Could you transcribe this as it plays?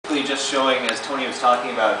basically just showing, as Tony was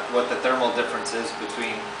talking about, what the thermal difference is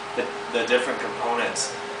between the different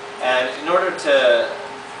components. And in order to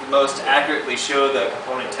most accurately show the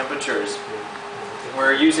component temperatures,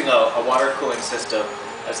 we're using a water cooling system.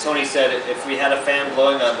 As Tony said, if we had a fan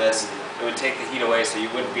blowing on this, it would take the heat away, so you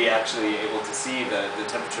wouldn't be actually able to see the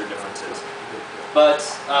temperature differences. But,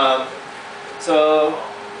 so,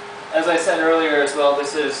 as I said earlier as well,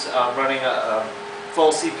 this is running a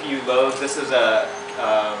full CPU load. This is a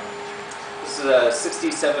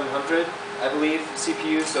 6700, I believe,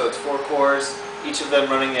 CPU, so it's 4 cores, each of them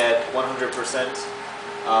running at 100%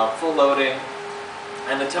 full loading.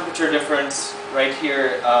 And the temperature difference right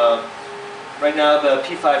here, right now the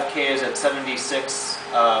P5K is at 76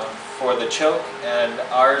 for the choke, and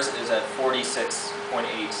ours is at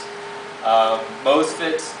 46.8.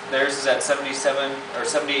 MOSFET, theirs is at 77 or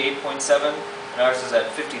 78.7, and ours is at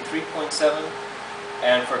 53.7.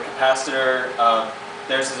 And for capacitor,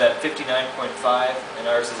 theirs is at 59.5, and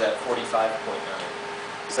ours is at 45.9.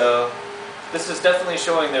 So this is definitely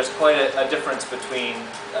showing there's quite a difference between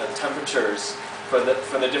temperatures for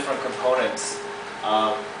the different components.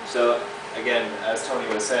 So again, as Tony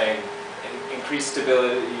was saying, increased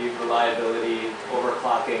stability, reliability,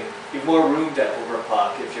 overclocking. You have more room to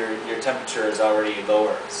overclock if your temperature is already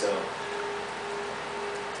lower. So,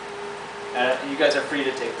 and you guys are free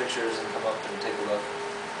to take pictures and come up and take a look.